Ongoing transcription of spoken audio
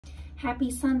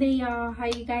Happy Sunday, y'all. How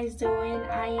you guys doing?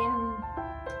 I am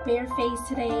barefaced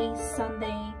today, Sunday.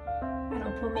 I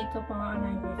don't put makeup on.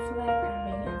 I reflect,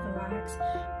 I really relax.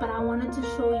 But I wanted to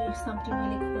show you something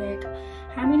really quick.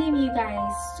 How many of you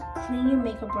guys clean your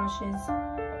makeup brushes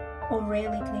or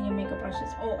rarely clean your makeup brushes,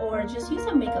 or just use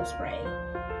a makeup spray?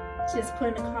 Just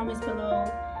put in the comments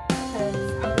below, because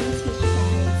I'm going to teach you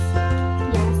guys.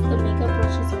 Yes, the makeup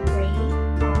brushes are great.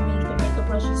 The makeup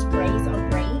brushes sprays are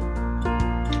great.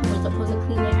 We're supposed to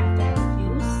clean it after every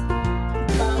use,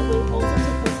 but we're also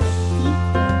supposed to deep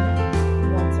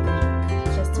clean once a week,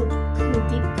 just to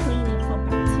deep clean it from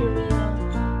bacteria,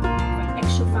 from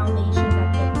extra foundation that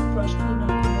the brush cleaner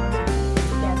can run out to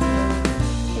get to.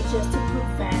 It's just to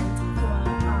prevent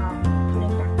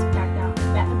putting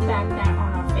back that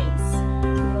on our face.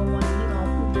 We don't want,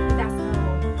 that's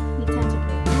how we tend to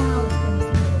break down. It's going to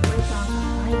see little breakdowns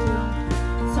like I do.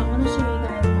 So I'm going to show you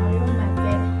guys my little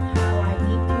method, how I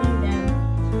deep clean them.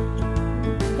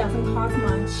 It doesn't cost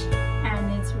much and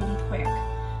it's really quick.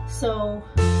 So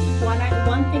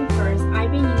one thing first,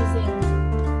 I've been using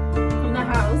from the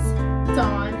house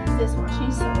Dawn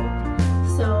dishwashing soap.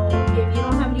 So if you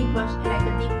don't have any brush, like a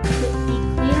deep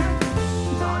cleaner,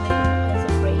 Dawn is a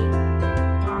great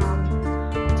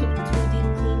to deep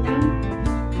clean them.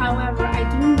 However, I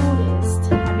do notice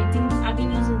I've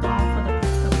been using Dawn for the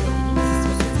past couple of weeks, so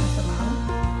it's a while.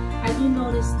 I do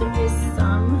notice there is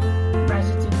some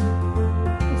residue.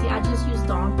 You see, I just use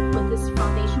Dawn with this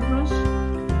foundation brush,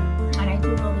 and I do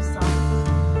notice some.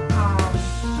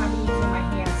 I've been using my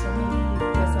hand, so maybe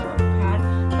there's a pad,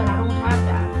 but I don't have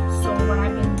that. So what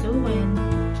I've been doing,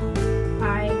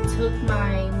 I took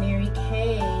my Mary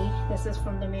Kay. This is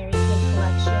from the Mary Kay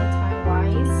collection, Time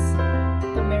Wise.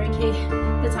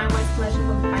 The Time Wise collection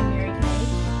by Mary Kay.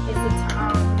 It's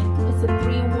a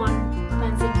 3-in-1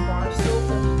 cleansing bar soap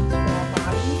that we use for our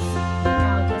bodies.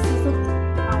 Now this is the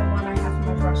one I have for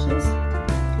my brushes,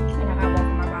 and I have one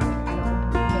for my body. I don't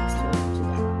mix two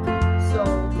together. So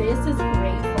this is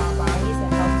great for our bodies. It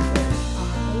helps with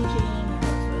aging. It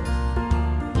helps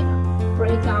with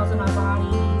breakdowns in our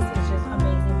bodies. It's just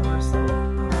amazing bar soap.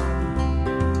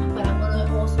 But I'm gonna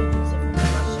also use it for my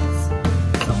brushes.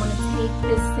 So I'm gonna take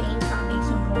this same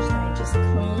foundation brush that I just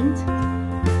cleaned.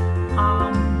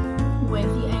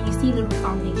 And you see the little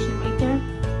foundation right there.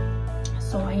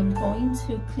 So I am going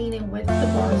to clean it with the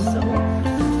bar soap.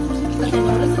 But I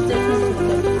notice the difference with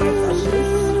the eye brushes.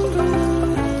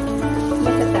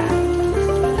 Look at that.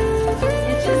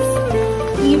 It just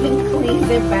even cleans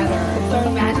it better. So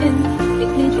imagine it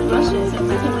cleans your brushes.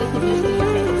 Imagine what it can do to your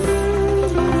face.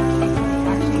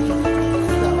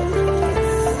 So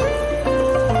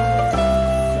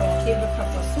give it a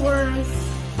couple of swirls.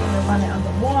 And run it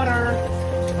under water.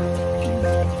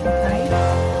 Okay.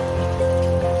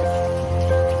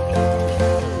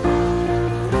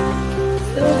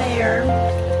 Still there.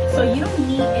 So you don't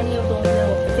need any of those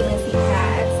little fancy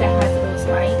pads that has little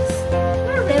spikes.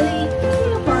 Not really.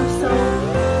 A bar soap.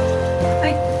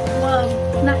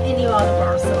 Not any other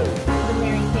bar soap. The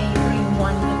Mary Kay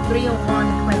 3-in-1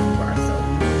 cleansing bar soap.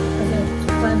 Because it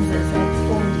cleanses and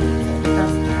exfoliates. It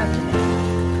doesn't have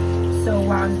to. So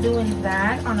while I'm doing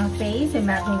that on our face,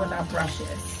 imagine with our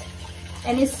brushes.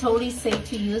 And it's totally safe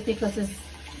to use because it's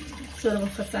suitable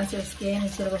for sensitive skin.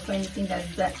 It's suitable for anything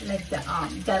that's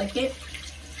delicate.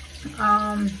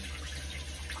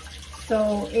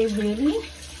 So it really,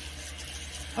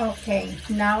 okay,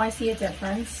 now I see a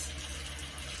difference.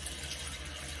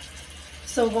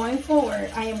 So going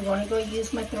forward, I am going to go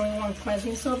use my 3-in-1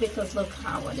 cleansing soap because look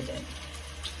how what it did.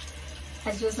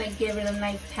 I just give it a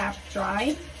nice tap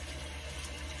dry.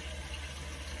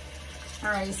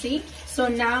 Alright, you see? So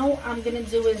now I'm gonna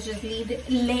do is just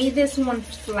lay this one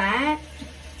flat,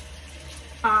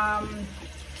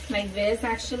 like this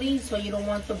actually, so you don't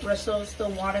want the bristles, the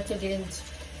water to get into.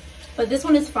 But this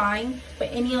one is fine.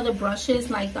 But any other brushes,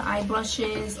 like the eye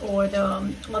brushes or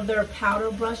the other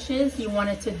powder brushes, you want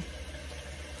it to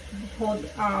hold,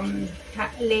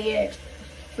 lay it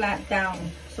flat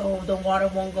down so the water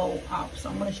won't go up. So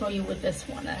I'm gonna show you with this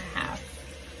one that I have.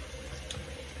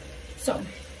 So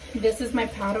this is my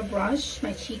powder brush,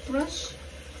 my cheek brush.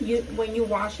 When you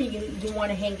wash it, you want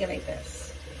to hang it like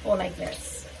this or like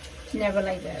this. Never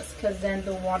like this, because then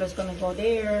the water's going to go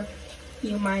there.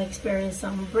 You might experience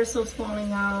some bristles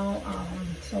falling out.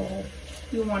 So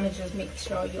you want to just make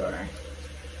sure you're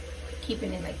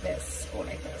keeping it like this or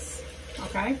like this.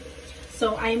 Okay?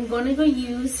 So I'm going to go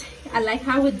use, I like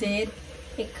how it did.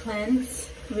 It cleansed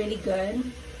really good.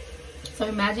 So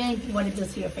imagine what it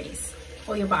does to your face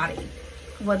or your body.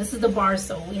 Well, this is the bar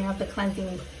soap. We have the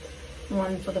cleansing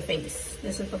one for the face.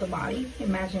 This is for the body.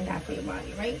 Imagine that for your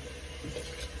body, right?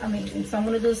 amazing. So I'm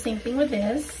gonna do the same thing with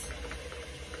this.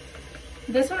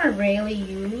 This one I rarely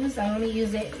use. I only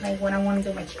use it like when I want to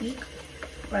do my cheek,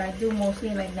 but I do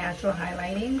mostly like natural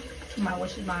highlighting,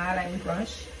 which is my highlighting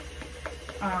brush.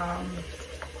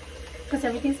 Because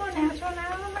everything's so natural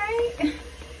now, right?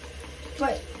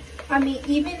 But I mean,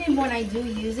 even if when I do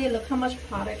use it, look how much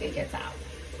product it gets out.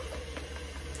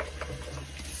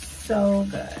 So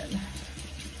good.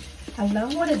 I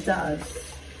love what it does.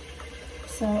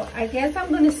 So I guess I'm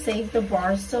gonna save the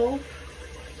bar soap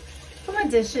for my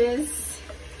dishes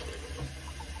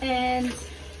and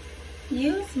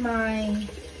use my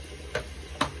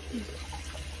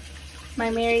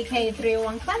Mary Kay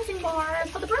 301 cleansing bar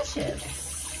for the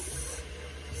brushes.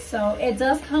 So it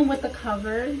does come with the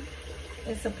cover.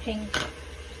 It's a pink.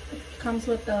 It comes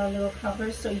with the little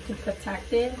cover so you can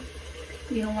protect it.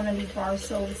 You don't want to leave bar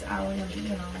soaps out, you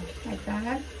know, like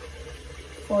that,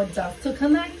 for dust to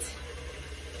collect.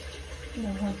 You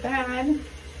don't want that.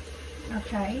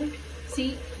 Okay.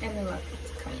 See, and then look,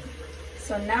 it's clean.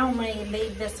 So now I'm gonna lay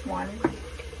this one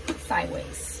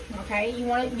sideways. Okay,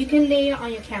 you can lay it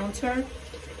on your counter,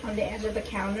 on the edge of the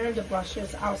counter. The brush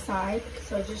is outside,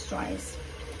 so it just dries.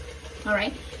 All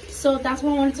right. So that's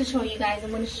what I wanted to show you guys.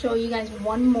 I'm going to show you guys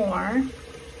one more,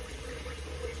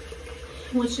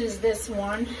 which is this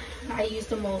one. I use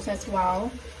the most as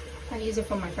well. I use it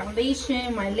for my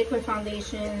foundation, my liquid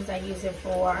foundations. I use it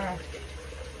for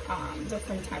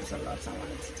different types of looks I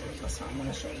wanted to do. So I'm going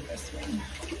to show you this one.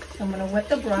 So I'm going to wet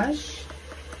the brush,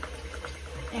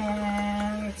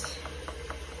 and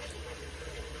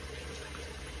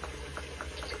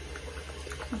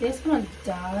this one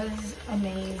does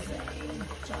amazing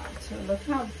job too. Look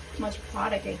how much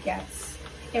product it gets.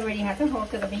 It already has a hole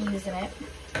because I've been using it.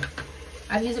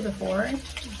 I've used it before.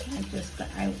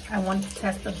 I wanted to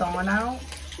test the Dawn out,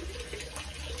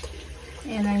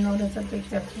 and I noticed a big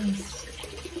difference.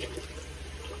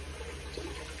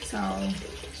 So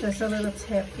just a little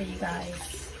tip for you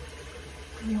guys.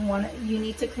 You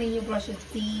need to clean your brushes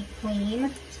deep clean,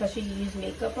 especially if you use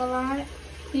makeup a lot.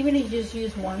 Even if you just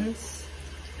use once,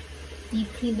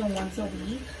 deep clean them once a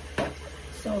week,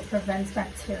 so it prevents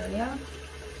bacteria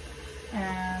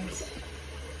and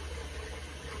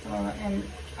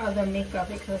other makeup,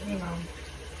 because you know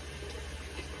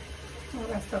all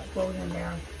that stuff goes in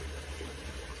there.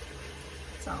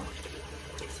 So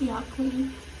see how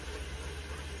clean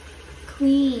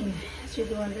should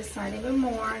do on this side even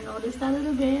more. Notice that a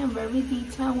little bit. I'm very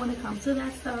detailed when it comes to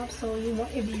that stuff. So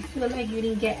if you feel like you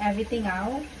didn't get everything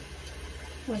out,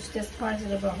 which this part is a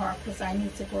little bit hard because I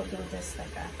need to go through this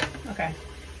like that. Okay.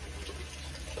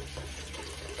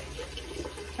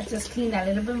 I just cleaned that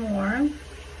a little bit more.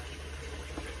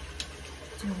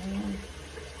 And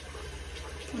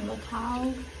look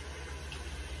how,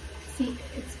 see,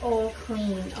 it's all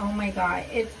clean. Oh my God,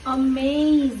 it's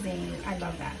amazing. I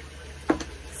love that.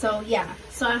 So yeah,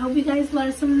 so I hope you guys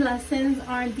learned some lessons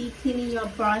on deep cleaning your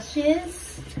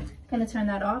brushes. Gonna turn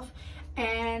that off.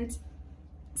 And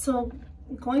so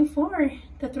going forward,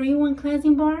 the 3-in-1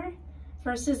 cleansing bar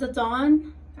versus the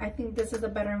Dawn, I think this is a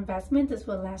better investment. This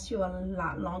will last you a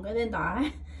lot longer than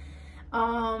that.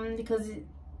 Because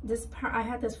this part, I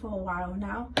had this for a while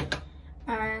now.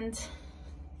 And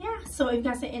yeah, so if you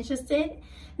guys are interested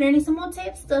learning some more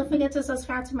tips, don't forget to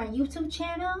subscribe to my YouTube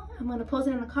channel. I'm going to post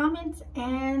it in the comments.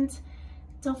 And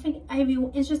don't forget, if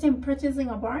you're interested in purchasing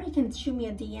a bar, you can shoot me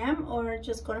a DM or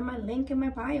just go to my link in my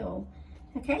bio.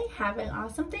 Okay, have an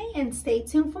awesome day and stay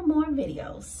tuned for more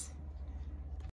videos.